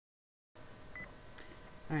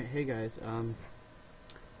Alright, hey guys,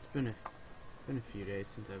 it's been a few days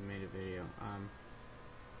since I've made a video, or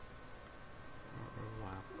a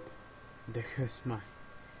while. There goes my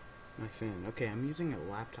fan. Okay, I'm using a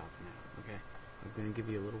laptop now, okay? I'm gonna give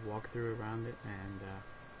you a little walkthrough around it and,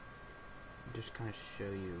 just kinda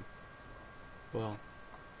show you, well,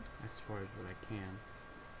 as far as what I can.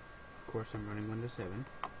 Of course, I'm running Windows 7.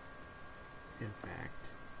 In fact,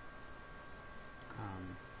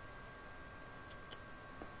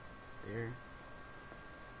 there.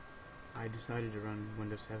 I decided to run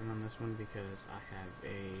Windows 7 on this one because I have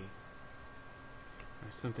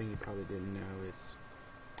something you probably didn't know is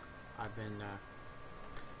I've been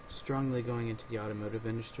strongly going into the automotive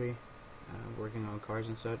industry, working on cars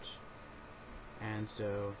and such, and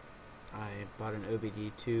so I bought an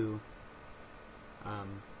OBD2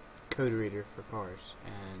 code reader for cars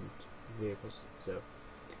and vehicles. So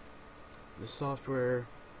the software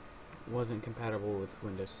wasn't compatible with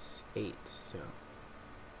Windows 8, so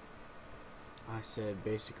I said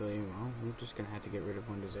basically, well, I'm just gonna have to get rid of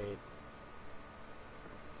Windows 8.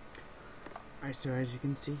 Alright, so as you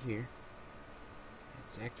can see here,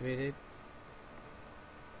 it's activated.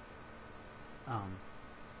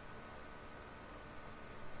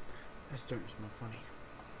 That's starting to smell funny.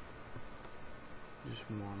 Just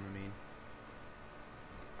warm, I mean.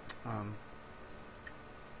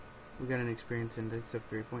 We got an experience index of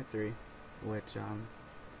 3.3, which,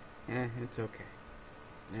 it's okay.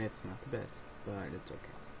 It's not the best, but it's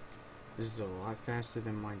okay. This is a lot faster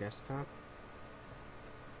than my desktop.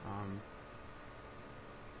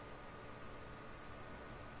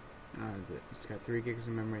 It's got 3 gigs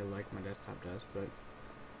of memory like my desktop does, but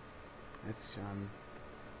it's,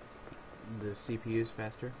 the CPU is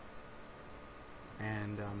faster,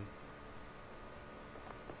 and,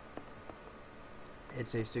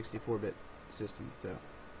 it's a 64-bit system, so,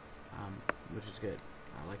 which is good.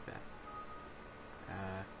 I like that.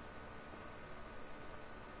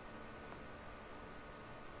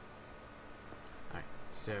 Alright,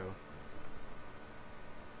 so,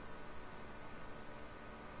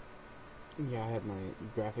 yeah, I have my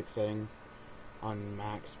graphics setting on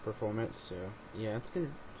max performance, so, yeah, it's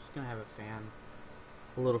just gonna have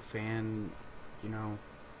a little fan, you know,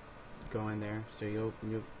 go in there, so you'll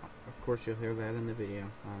of course you'll hear that in the video.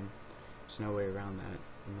 There's no way around that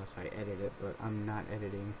unless I edit it, but I'm not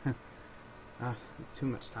editing. Too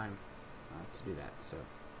much time to do that. So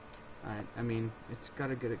I mean, it's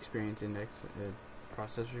got a good experience index.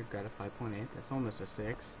 Processor got a 5.8. That's almost a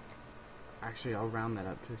 6. Actually, I'll round that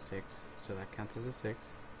up to a 6, so that counts as a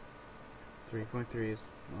 6. 3.3 is,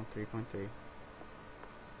 well, 3.3,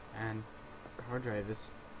 and the hard drive is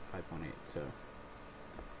 5.8. So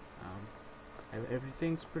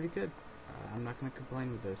everything's pretty good. I'm not going to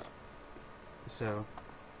complain with this. So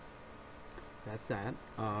that's that.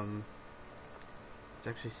 Let's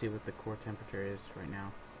actually see what the core temperature is right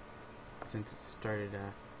now, since it started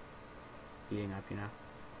heating up. You know,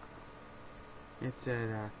 it's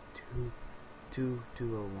at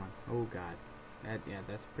 201. Oh God,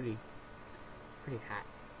 that's pretty hot.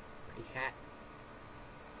 Pretty hot.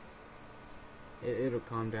 It'll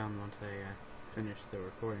calm down once I finish the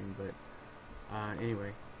recording, but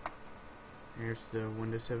anyway, here's the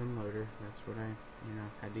Windows 7 loader. That's what I,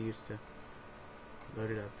 had to use to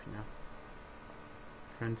load it up,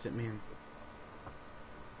 Friend sent me an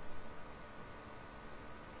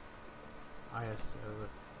ISO.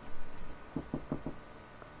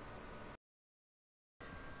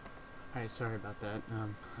 Alright, sorry about that.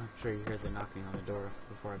 I'm sure you heard the knocking on the door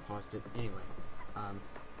before I paused it. Anyway,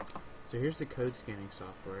 so here's the code scanning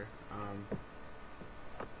software.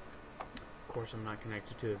 Of course, I'm not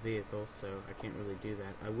connected to a vehicle, so I can't really do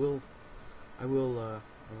that. I will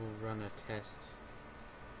run a test,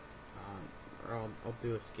 or I'll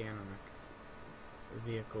do a scan on a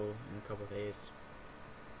vehicle in a couple days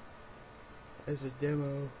as a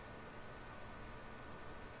demo.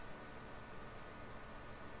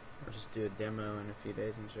 I'll just do a demo in a few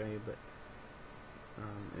days and show you. But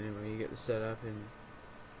anyway, you get the setup, and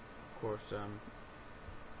of course,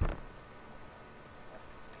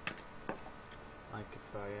 like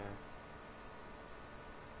if I,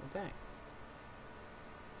 well, dang.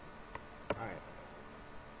 Alright,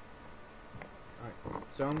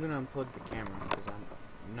 so I'm gonna unplug the camera because I'm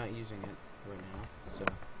not using it right now. So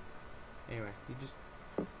anyway, you just,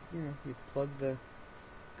 you plug the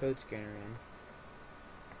code scanner in.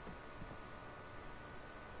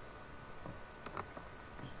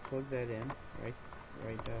 Just plug that in, right,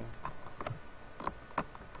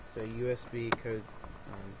 so USB code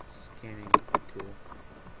scanning tool.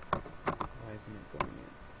 Why isn't it going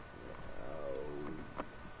in?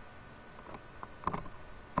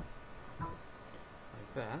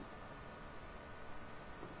 that.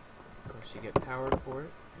 Of course, you get power for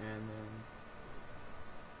it, and then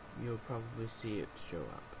you'll probably see it show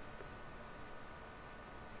up.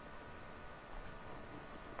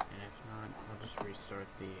 And if not, I'll just restart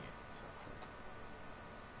the software.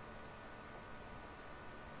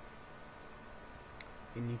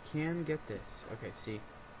 And you can get this. Okay, see,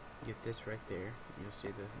 get this right there. You'll see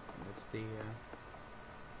that's the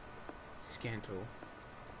scan tool.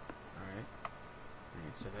 Alright.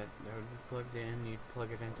 And so that would be plugged in. You'd plug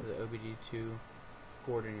it into the OBD2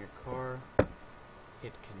 port in your car.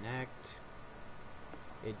 Hit connect.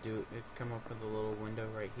 It'd come up with a little window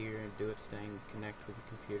right here and do its thing, connect with the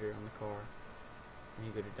computer on the car. Then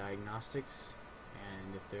you go to diagnostics,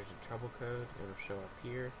 and if there's a trouble code, it'll show up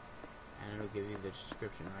here, and it'll give you the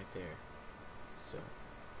description right there. So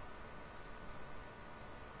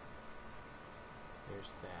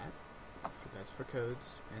there's that. So that's for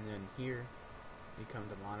codes, and then here you come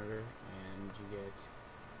to monitor, and you get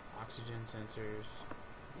oxygen sensors.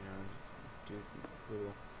 You know, do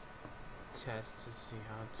little tests to see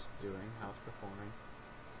how it's doing, how it's performing.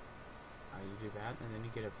 You do that, and then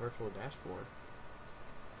you get a virtual dashboard.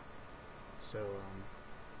 So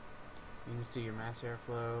you can see your mass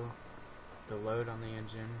airflow, the load on the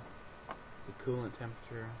engine, the coolant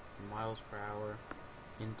temperature, miles per hour,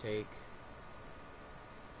 intake,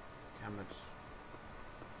 how much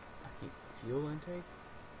fuel intake?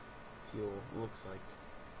 Fuel looks like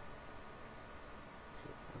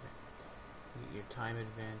fuel. Okay. You get your time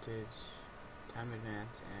advantage, time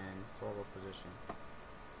advance, and throttle position.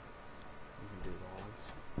 You can do logs.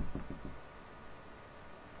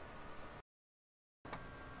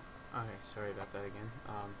 Okay, sorry about that again.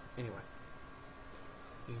 Anyway,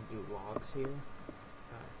 you can do logs here.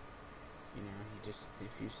 You know,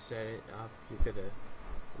 if you set it up, you get a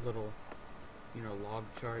little, log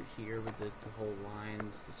chart here with the whole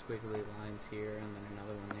lines, the squiggly lines here, and then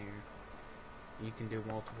another one there. You can do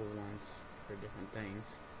multiple ones for different things.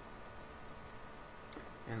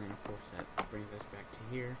 And then, of course, that brings us back to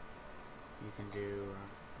here. You can do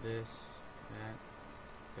this, that.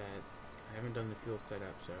 I haven't done the fuel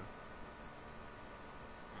setup, so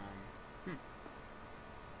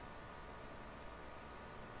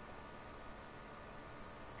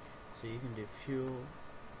so you can do fuel,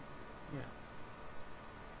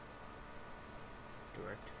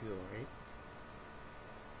 direct fuel rate.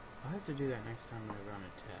 I'll have to do that next time I run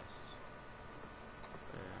a test.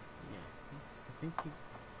 Yeah, I think you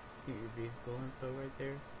get your vehicle info right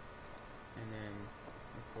there, and then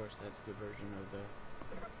of course that's the version of the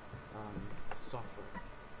software.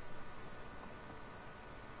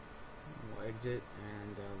 We'll exit,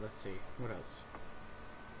 and let's see, what else?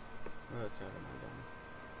 What else haven't I done?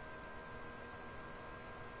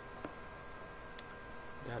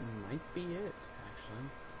 That might be it, actually.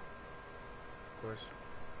 Of course,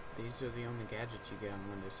 these are the only gadgets you get on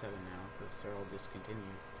Windows 7 now, because they're all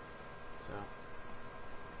discontinued. So,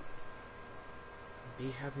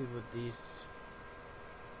 be happy with these.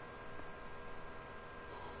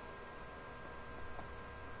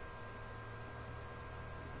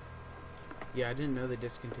 Yeah, I didn't know they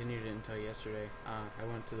discontinued it until yesterday. I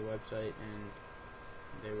went to the website and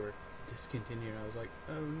they were discontinued. I was like,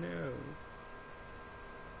 oh no.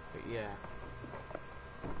 But yeah,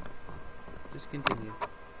 discontinued.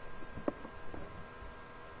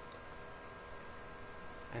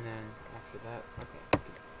 And then after that, okay,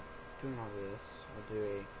 doing all this, I'll do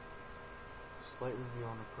a slight review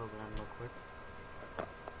on the program real quick.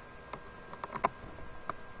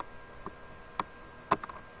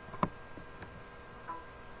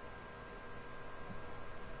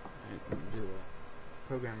 I'm going to do a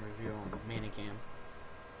program review on Manycam.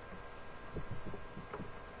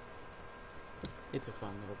 It's a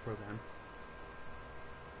fun little program.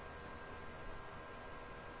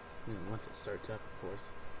 Once it starts up, of course,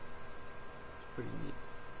 it's pretty neat.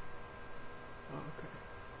 Oh, okay.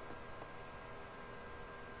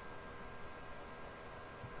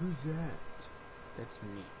 Who's that? That's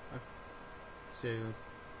me. Okay. So,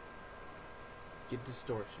 get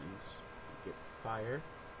distortions. Get fire.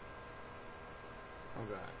 Oh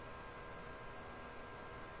god.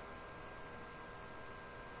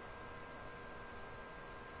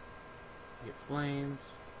 Get flames.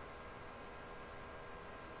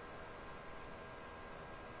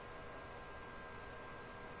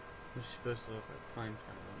 It's supposed to look like flames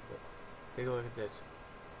coming out, but take a look at this.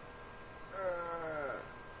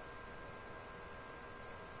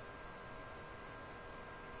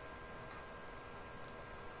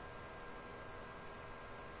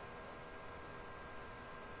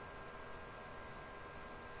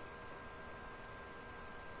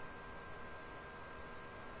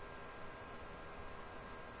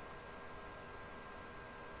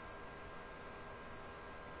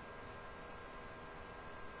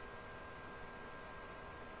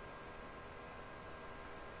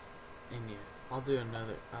 And yeah, I'll do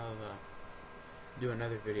another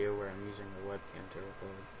video where I'm using the webcam to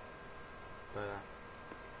record. But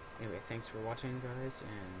anyway, thanks for watching, guys,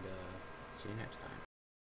 and see you next time.